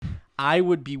I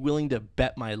would be willing to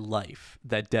bet my life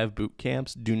that dev boot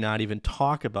camps do not even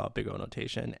talk about big O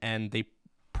notation, and they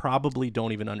probably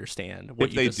don't even understand what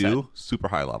if you they just do, said. super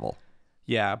high level.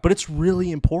 Yeah, but it's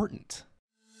really important.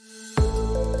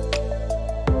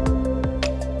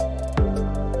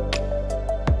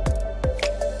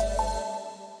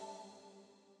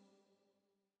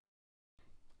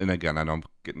 And again, I know I'm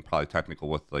getting probably technical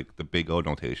with like the big O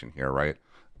notation here, right?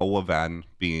 O of n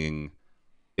being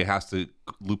it has to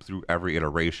loop through every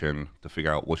iteration to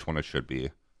figure out which one it should be,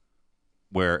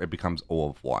 where it becomes O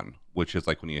of 1, which is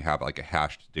like when you have like a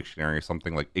hashed dictionary or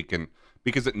something, like it can,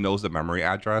 because it knows the memory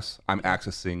address, I'm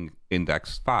accessing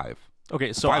index 5.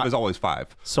 Okay, so 5 is always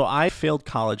 5. So I failed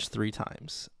college 3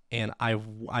 times, and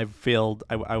I've failed.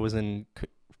 I was in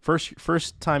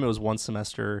first time it was 1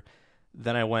 semester,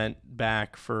 then I went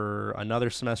back for another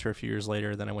semester a few years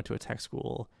later. Then I went to a tech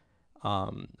school,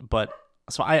 but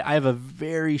so I have a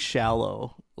very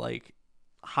shallow like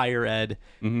higher ed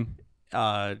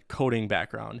coding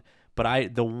background.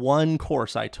 But the one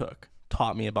course I took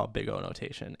taught me about big O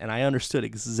notation, and I understood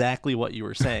exactly what you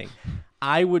were saying.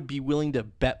 I would be willing to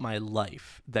bet my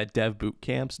life that dev boot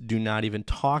camps do not even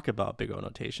talk about big O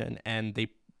notation, and they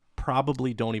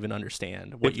probably don't even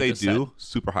understand what if you they just do, said.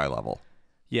 super high level.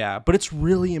 Yeah, but it's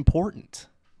really important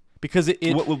because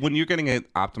when you're getting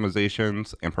at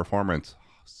optimizations and performance,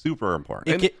 super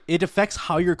important. it affects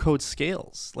how your code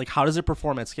scales. Like, how does it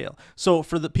perform at scale? So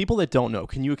for the people that don't know,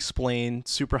 can you explain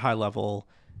super high level?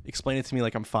 Explain it to me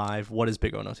like I'm 5. What is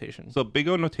big O notation? So big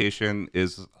O notation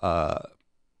is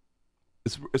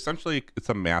it's essentially it's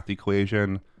a math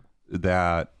equation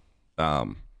that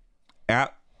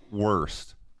at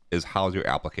worst is how's your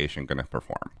application going to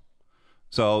perform.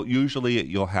 So usually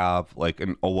you'll have like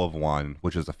an O of 1,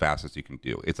 which is the fastest you can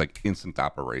do. It's like instant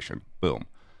operation. Boom.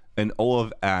 An O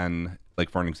of n, like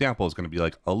for an example, is going to be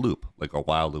like a loop, like a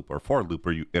while loop or for loop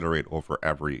where you iterate over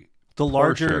every The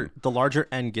portion. larger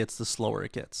n gets, the slower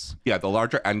it gets. Yeah, the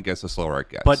larger n gets, the slower it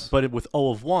gets. But with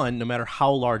O of 1, no matter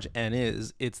how large n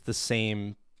is, it's the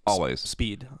same always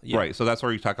speed. Yeah. Right. So that's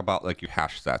where you talk about like your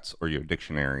hash sets or your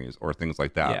dictionaries or things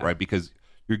like that, Yeah. right? Because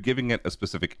you're giving it a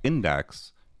specific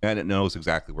index and it knows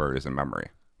exactly where it is in memory.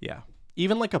 Yeah.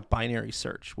 Even like a binary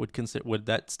search would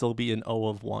that still be an O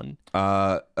of 1?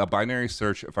 A binary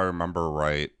search, if I remember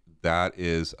right, that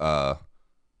is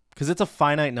because it's a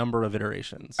finite number of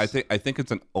iterations. I think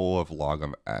it's an O of log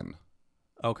of n.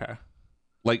 Okay.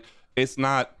 Like it's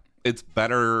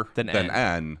better than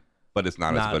n, but it's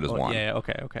not as good as 1. Yeah,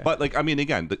 okay. But like I mean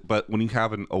again, but when you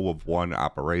have an O of 1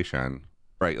 operation,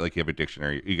 right? Like you have a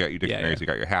dictionary, you got your dictionaries, you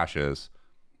got your hashes.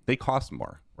 They cost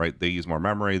more, right? They use more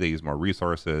memory, they use more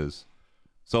resources.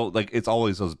 So like it's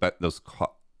always those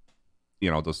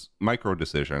micro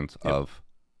decisions of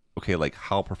okay, like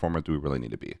how performant do we really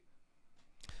need to be?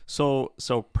 So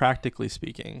practically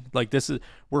speaking, like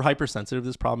we're hypersensitive to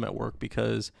this problem at work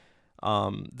because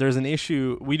there's an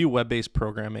issue. We do web-based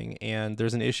programming, and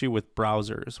there's an issue with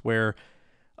browsers where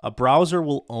a browser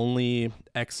will only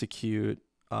execute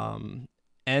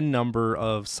n number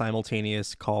of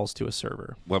simultaneous calls to a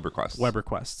server. Web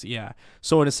requests, yeah.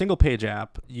 So in a single page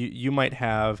app, you might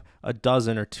have a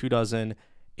dozen or 2 dozen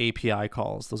API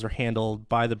calls. Those are handled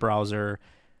by the browser.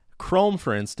 Chrome,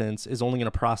 for instance, is only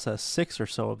going to process 6 or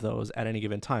so of those at any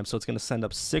given time. So it's going to send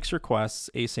up 6 requests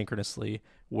asynchronously,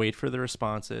 wait for the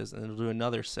responses, and it'll do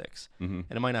another 6. And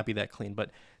it might not be that clean, but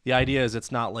the idea is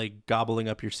it's not like gobbling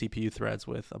up your CPU threads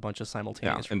with a bunch of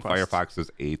simultaneous and requests. Firefox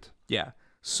is 8. Yeah.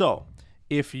 So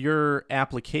if your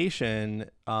application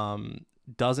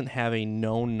doesn't have a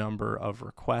known number of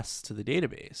requests to the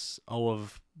database, O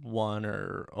of 1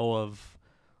 or O of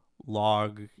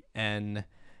log n,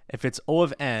 if it's O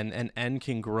of n and n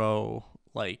can grow,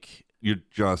 like you're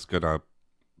just gonna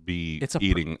be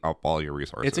eating up all your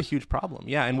resources. It's a huge problem.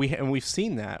 Yeah, and we've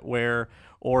seen that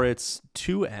or it's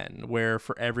 2n, where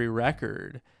for every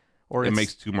record, or it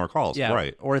makes 2 more calls. Yeah,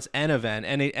 right. Or it's n of n,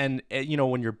 and you know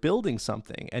when you're building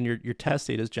something and your test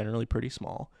data is generally pretty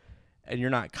small, and you're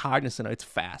not cognizant of it's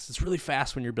fast. It's really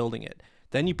fast when you're building it.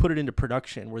 Then you put it into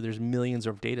production where there's millions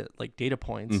of data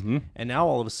points, and now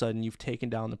all of a sudden you've taken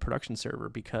down the production server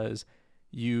because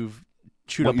you've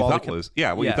chewed up all the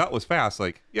you thought was fast.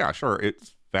 Like, yeah, sure,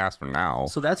 it's fast for now.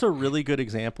 So that's a really good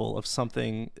example of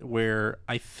something where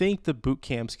I think the boot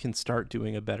camps can start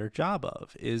doing a better job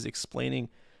of, is explaining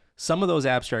some of those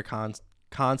abstract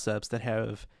concepts that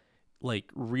have like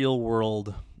real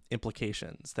world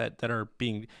implications that are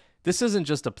being. This isn't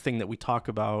just a thing that we talk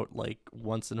about like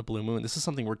once in a blue moon. This is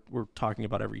something we're talking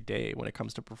about every day when it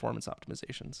comes to performance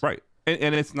optimizations. Right.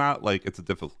 And it's not like it's a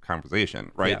difficult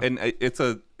conversation, right? Yeah. And it's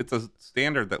a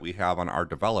standard that we have on our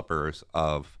developers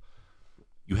of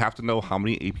You have to know how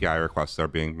many API requests are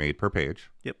being made per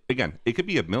page. Yep. Again, it could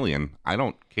be 1 million. I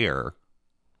don't care.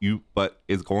 But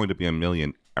it's going to be 1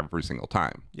 million every single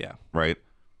time. Yeah. Right.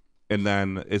 And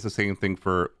then it's the same thing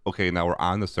for, okay, now we're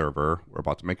on the server. We're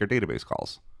about to make our database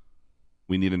calls.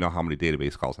 We need to know how many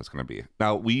database calls that's going to be.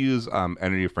 Now, we use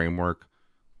Entity Framework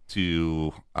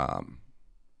to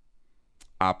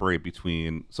operate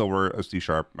between, so we're a C#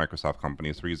 Microsoft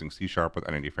company, so we're using C# with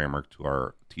Entity Framework to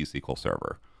our T-SQL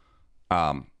server.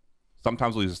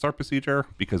 Sometimes we'll use a start procedure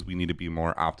because we need to be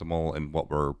more optimal in what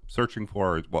we're searching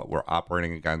for, what we're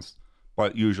operating against,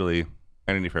 but usually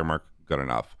Entity Framework, good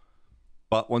enough.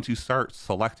 But once you start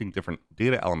selecting different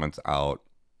data elements out,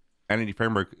 Entity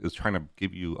Framework is trying to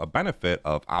give you a benefit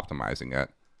of optimizing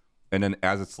it. And then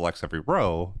as it selects every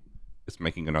row, it's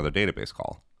making another database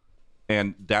call.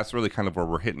 And that's really kind of where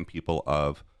we're hitting people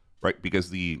of, right?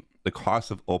 Because the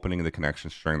cost of opening the connection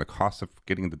string, the cost of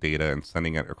getting the data and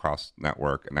sending it across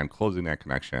network and then closing that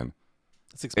connection,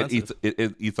 it's expensive.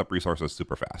 It eats up resources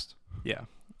super fast. Yeah.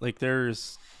 Like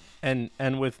there's, and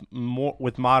with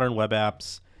modern web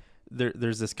apps,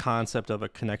 there's this concept of a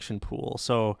connection pool.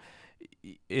 So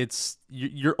it's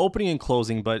you're opening and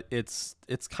closing, but it's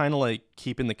kind of like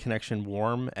keeping the connection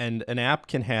warm, and an app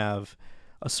can have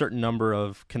a certain number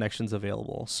of connections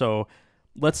available. So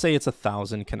let's say it's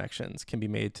 1,000 connections can be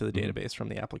made to the database from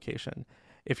the application.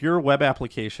 If your web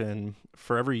application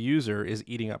for every user is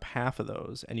eating up half of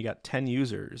those and you got 10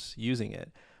 users using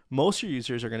it, most of your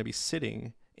users are going to be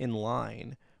sitting in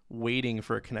line waiting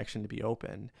for a connection to be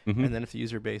open. And then if the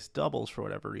user base doubles for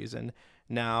whatever reason,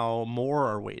 now more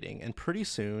are waiting. And pretty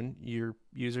soon your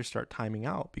users start timing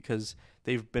out because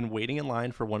they've been waiting in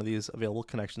line for one of these available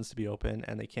connections to be open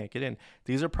and they can't get in.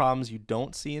 These are problems you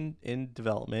don't see in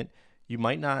development. You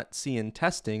might not see in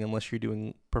testing unless you're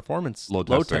doing performance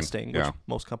load testing, which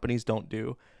most companies don't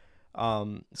do.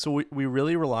 So we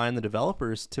really rely on the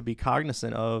developers to be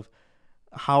cognizant of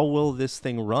how will this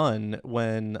thing run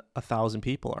when 1,000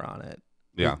 people are on it?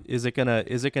 Yeah. Is it gonna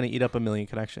eat up 1 million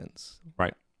connections?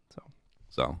 Right.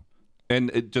 So,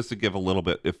 and just to give a little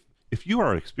bit, if you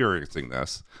are experiencing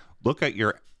this, look at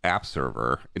your app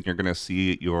server and you're gonna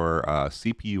see your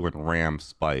CPU and RAM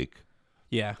spike.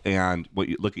 Yeah. And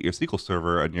you look at your SQL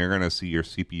server and you're gonna see your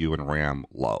CPU and RAM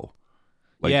low.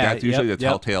 Like that's usually the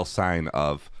telltale sign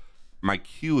of my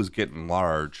queue is getting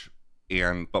large.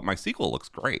 But my SQL looks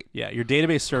great. Yeah, your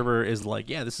database server is like,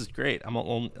 yeah, this is great.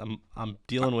 I'm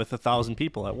dealing with 1,000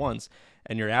 people at once,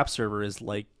 and your app server is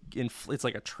like it's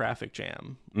like a traffic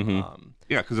jam.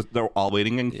 Yeah, because they're all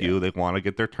waiting in queue. They want to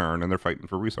get their turn, and they're fighting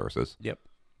for resources. Yep.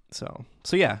 So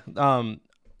yeah,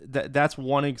 that's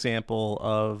one example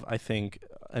of, I think,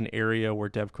 an area where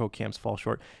DevCode camps fall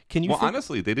short. Can you?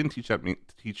 Honestly, they didn't teach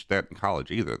that in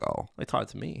college either, though. They taught it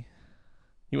to me.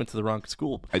 You went to the wrong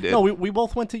school. I did. No, we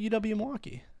both went to UW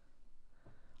Milwaukee.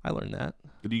 I learned that.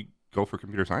 Did you go for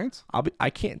computer science? I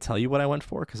can't tell you what I went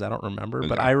for because I don't remember.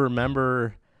 But I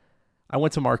remember I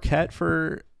went to Marquette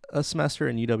for a semester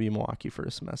and UW Milwaukee for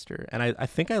a semester. And I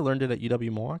think I learned it at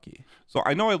UW Milwaukee. So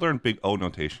I know I learned big O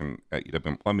notation at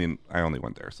UW. I mean, I only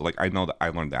went there. So like I know that I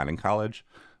learned that in college.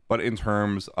 But in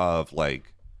terms of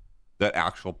like that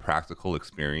actual practical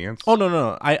experience. Oh,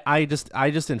 no. I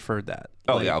just inferred that.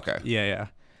 Oh, yeah, okay. Yeah.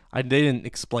 They didn't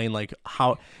explain like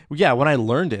how. Yeah, when I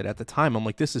learned it at the time, I'm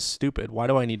like, this is stupid. Why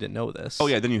do I need to know this? Oh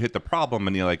yeah, then you hit the problem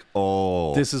and you're like,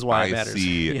 oh, this is why it matters.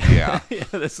 See. Yeah. Yeah,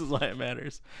 this is why it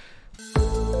matters.